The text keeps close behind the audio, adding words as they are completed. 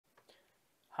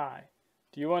Hi,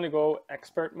 do you want to go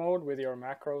expert mode with your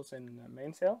macros in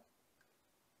Mainsail?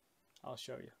 I'll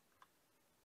show you.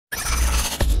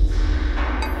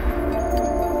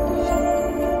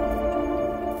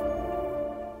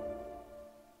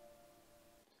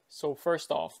 So first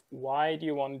off, why do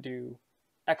you want to do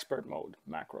expert mode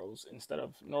macros instead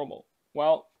of normal?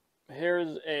 Well,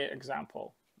 here's an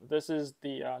example. This is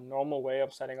the normal way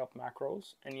of setting up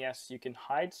macros. And yes, you can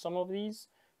hide some of these,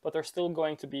 but they're still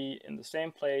going to be in the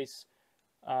same place,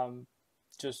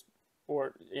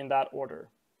 or in that order.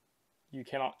 You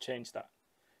cannot change that.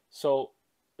 So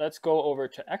let's go over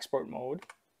to export mode.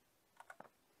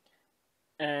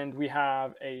 And we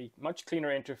have a much cleaner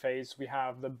interface. We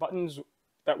have the buttons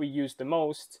that we use the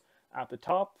most at the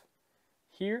top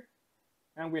here.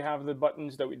 And we have the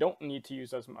buttons that we don't need to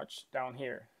use as much down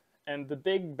here. And the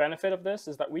big benefit of this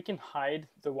is that we can hide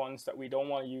the ones that we don't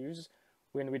want to use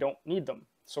when we don't need them.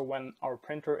 So when our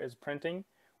printer is printing,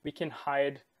 we can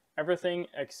hide everything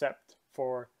except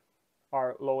for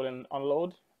our load and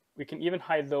unload. We can even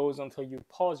hide those until you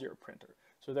pause your printer.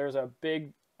 So there's a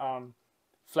big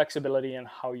flexibility in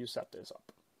how you set this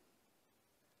up.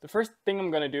 The first thing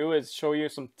I'm going to do is show you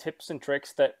some tips and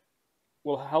tricks that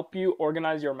will help you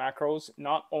organize your macros,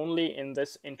 not only in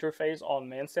this interface on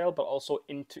Mainsail, but also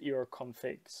into your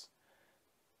configs.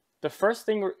 The first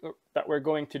thing that we're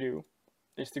going to do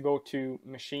is to go to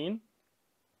Machine,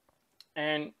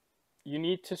 and you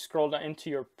need to scroll down into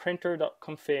your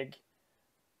printer.config,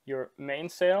 your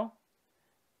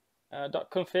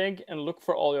Mainsail.config, and look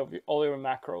for all your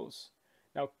macros.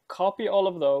 Now copy all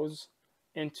of those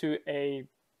into a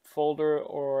folder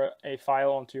or a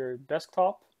file onto your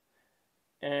desktop,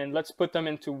 and let's put them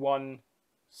into one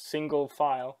single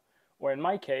file, or in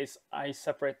my case, I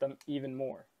separate them even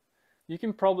more. You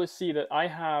can probably see that I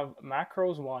have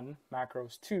macros 1,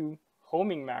 macros 2,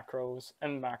 homing macros,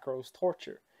 and macros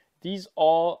torture. These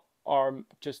all are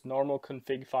just normal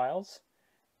config files,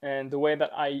 and the way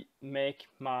that I make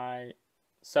my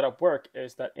setup work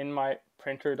is that in my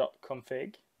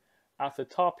printer.config, at the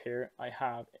top here, I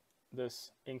have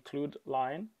this include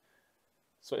line.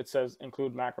 So it says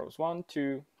include macros 1,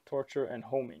 2, torture, and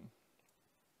homing.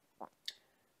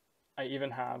 I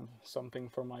even have something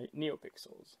for my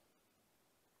NeoPixels.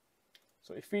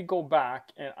 So if we go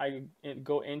back and I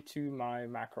go into my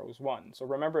macros 1. So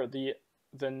remember the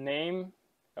name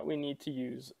that we need to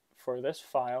use for this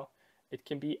file, it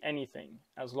can be anything.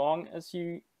 As long as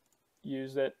you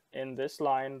use it in this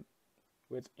line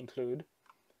with include,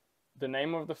 the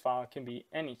name of the file can be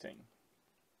anything.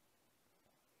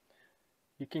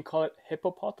 You can call it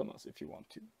hippopotamus if you want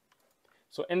to.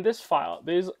 So in this file,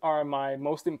 these are my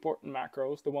most important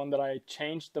macros, the one that I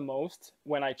changed the most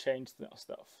when I changed the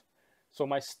stuff. So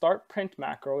my start print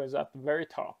macro is at the very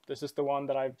top. This is the one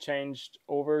that I've changed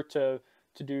over to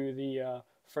do the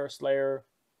first layer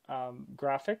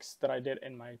graphics that I did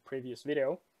in my previous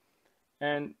video.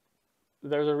 And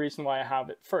there's a reason why I have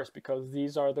it first, because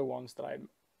these are the ones that I'm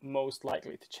most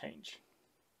likely to change.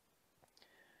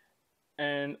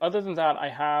 And other than that, I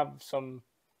have some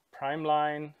prime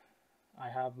line. I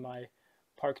have my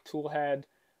park toolhead.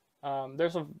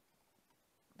 There's a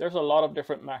lot of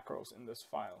different macros in this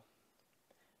file.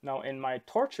 Now in my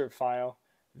torture file,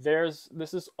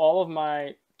 this is all of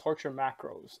my torture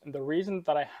macros. And the reason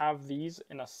that I have these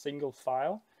in a single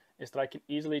file is that I can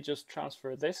easily just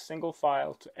transfer this single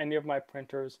file to any of my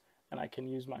printers and I can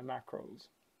use my macros.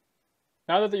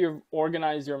 Now that you've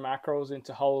organized your macros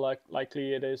into how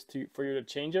likely it is for you to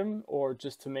change them or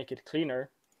just to make it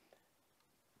cleaner,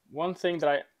 one thing that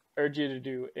I urge you to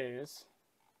do is,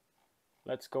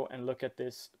 let's go and look at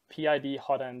this PID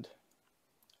hotend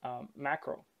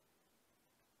macro.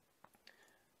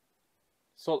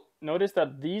 So notice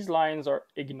that these lines are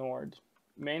ignored.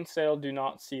 Mainsail do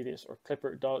not see this, or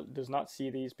Klipper does not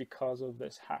see these because of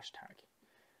this hashtag.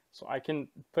 So I can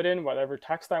put in whatever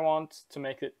text I want to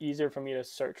make it easier for me to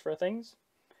search for things.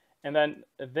 And then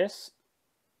this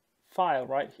file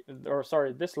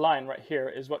this line right here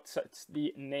is what sets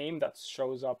the name that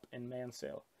shows up in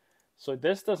Mainsail. So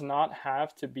this does not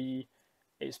have to be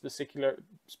a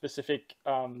specific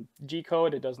G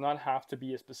code. It does not have to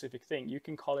be a specific thing. You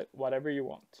can call it whatever you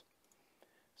want.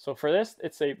 So for this,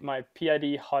 it's my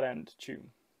PID hotend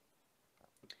tune.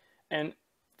 And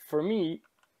for me,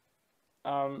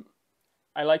 I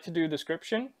like to do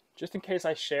description. Just in case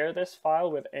I share this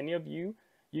file with any of you,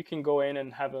 you can go in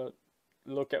and have a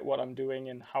look at what I'm doing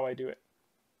and how I do it.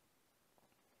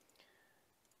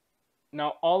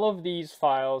 Now, all of these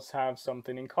files have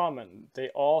something in common. They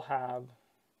all have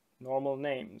normal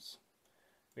names.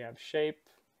 We have shape,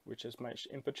 which is my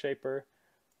input shaper,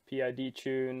 PID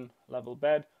tune, level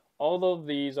bed. although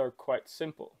these are quite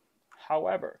simple.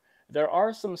 However, there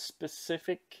are some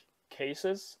specific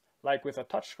cases, like with a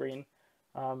touchscreen,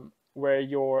 where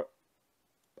your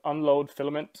unload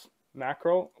filament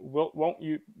macro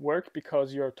won't work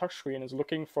because your touchscreen is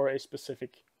looking for a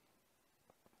specific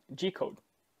G-code.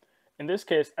 In this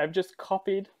case, I've just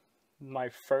copied my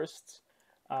first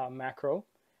macro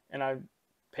and I've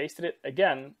pasted it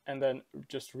again and then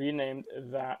just renamed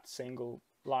that single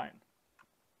line.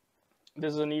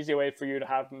 This is an easy way for you to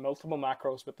have multiple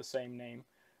macros with the same name,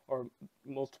 or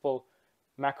multiple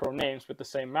macro names with the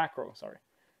same macro, sorry.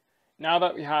 Now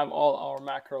that we have all our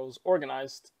macros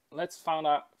organized, let's find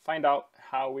out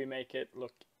how we make it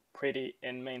look pretty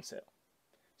in Mainsail.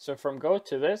 So from go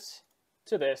to this,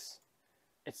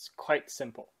 it's quite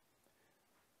simple.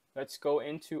 Let's go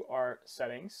into our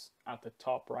settings at the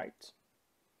top right.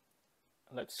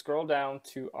 Let's scroll down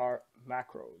to our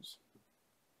macros.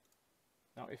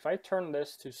 Now, if I turn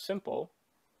this to simple,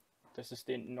 this is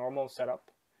the normal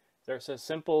setup. There's a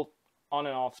simple on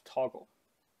and off toggle.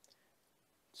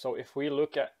 So if we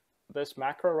look at this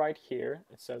macro right here,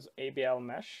 it says ABL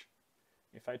mesh.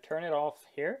 If I turn it off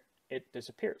here, it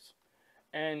disappears.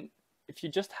 And if you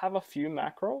just have a few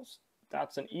macros,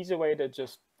 that's an easy way to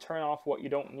just turn off what you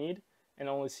don't need and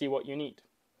only see what you need.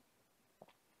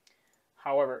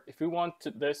 However, if we want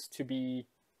this to be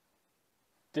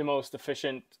the most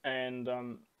efficient and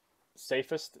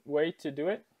safest way to do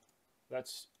it,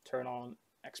 let's turn on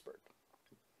expert.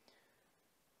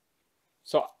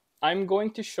 So I'm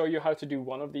going to show you how to do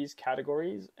one of these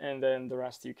categories, and then the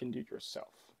rest you can do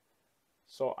yourself.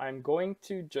 So I'm going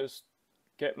to just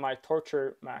get my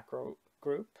torture macro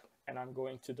group and I'm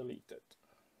going to delete it.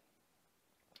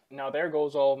 Now there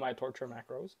goes all my torture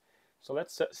macros. So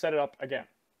let's set it up again.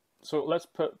 So let's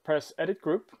press edit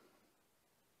group,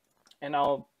 and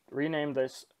I'll rename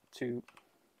this to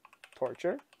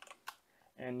torture.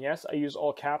 And yes, I use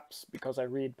all caps because I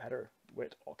read better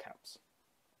with all caps.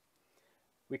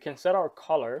 We can set our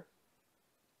color.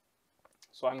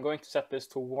 So I'm going to set this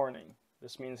to warning.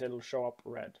 This means it'll show up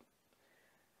red.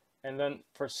 And then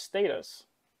for status,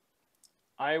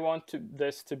 I want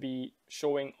this to be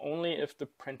showing only if the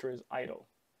printer is idle.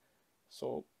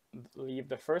 So leave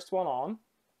the first one on.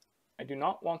 I do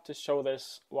not want to show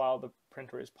this while the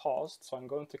printer is paused, so I'm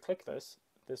going to click this.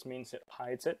 This means it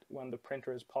hides it when the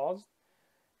printer is paused.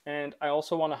 And I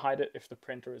also want to hide it if the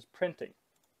printer is printing.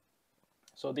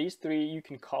 So these three you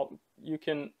can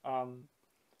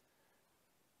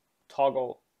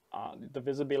toggle the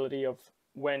visibility of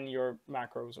when your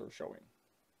macros are showing.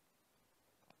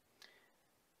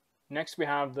 Next we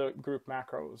have the group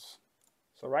macros.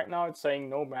 So right now it's saying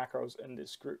no macros in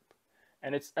this group.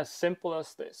 And it's as simple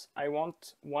as this. I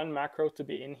want one macro to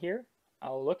be in here.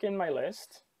 I'll look in my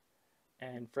list.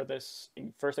 And for this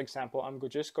first example, I'm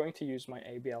just going to use my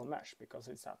ABL mesh because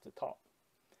it's at the top.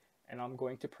 And I'm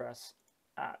going to press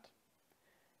add.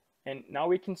 And now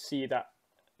we can see that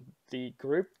the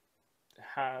group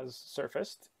has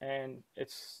surfaced and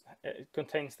it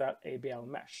contains that ABL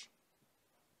mesh.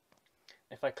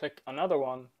 If I click another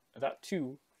one, that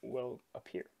too will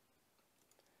appear.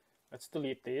 Let's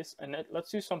delete these and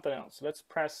let's do something else. Let's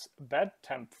press bed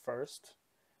temp first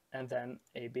and then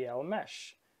ABL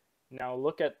mesh. Now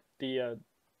look at the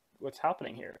what's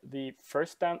happening here. The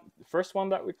first one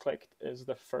that we clicked is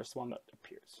the first one that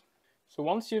appears. So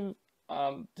once you've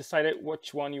decided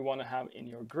which one you want to have in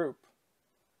your group,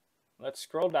 let's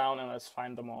scroll down and let's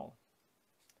find them all.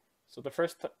 So the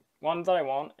first one that I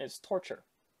want is torture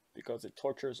because it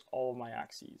tortures all of my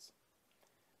axes.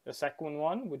 The second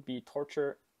one would be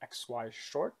torture XY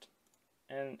short,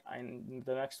 and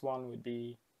the next one would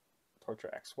be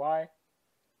torture XY,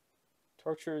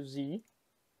 torture Z,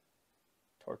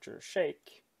 torture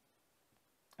shake,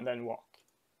 and then walk.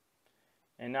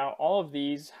 And now all of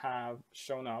these have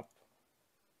shown up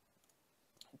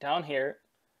down here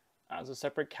as a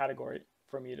separate category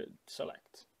for me to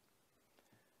select.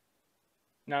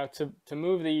 Now to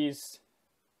move these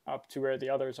up to where the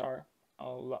others are,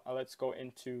 let's go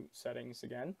into settings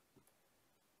again.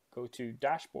 Go to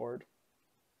dashboard,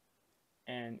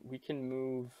 and we can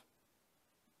move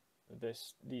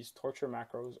these torture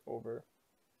macros over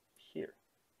here.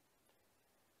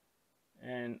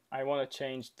 And I want to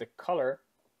change the color,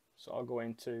 so I'll go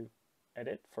into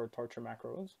edit for torture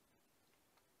macros,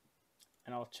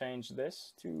 and I'll change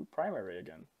this to primary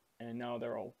again. And now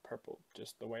they're all purple,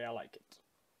 just the way I like it.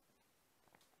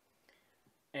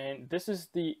 And this is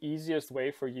the easiest way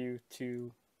for you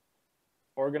to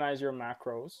organize your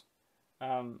macros.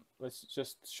 Let's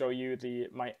just show you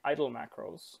my idle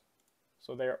macros.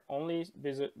 So they're only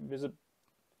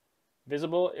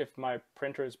visible if my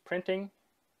printer is printing,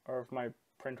 or if my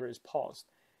printer is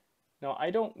paused. Now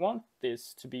I don't want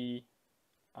this to be,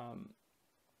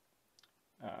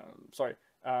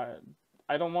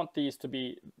 I don't want these to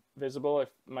be visible if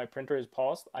my printer is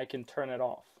paused. I can turn it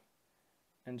off,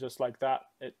 and just like that,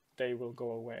 they will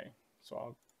go away. So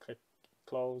I'll click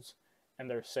close, and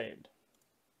they're saved.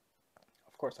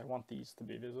 Of course, I want these to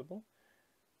be visible,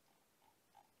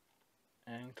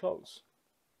 and close.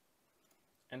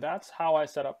 And that's how I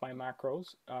set up my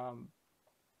macros.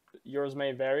 Yours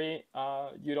may vary.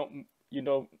 You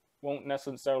won't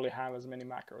necessarily have as many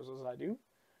macros as I do,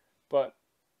 but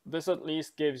this at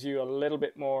least gives you a little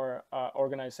bit more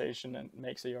organization and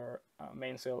makes your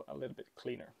mainsail a little bit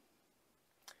cleaner.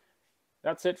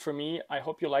 That's it for me. I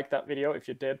hope you liked that video. If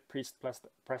you did, please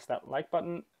press that like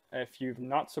button. If you've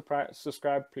not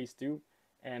subscribed, please do,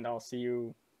 and I'll see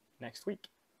you next week.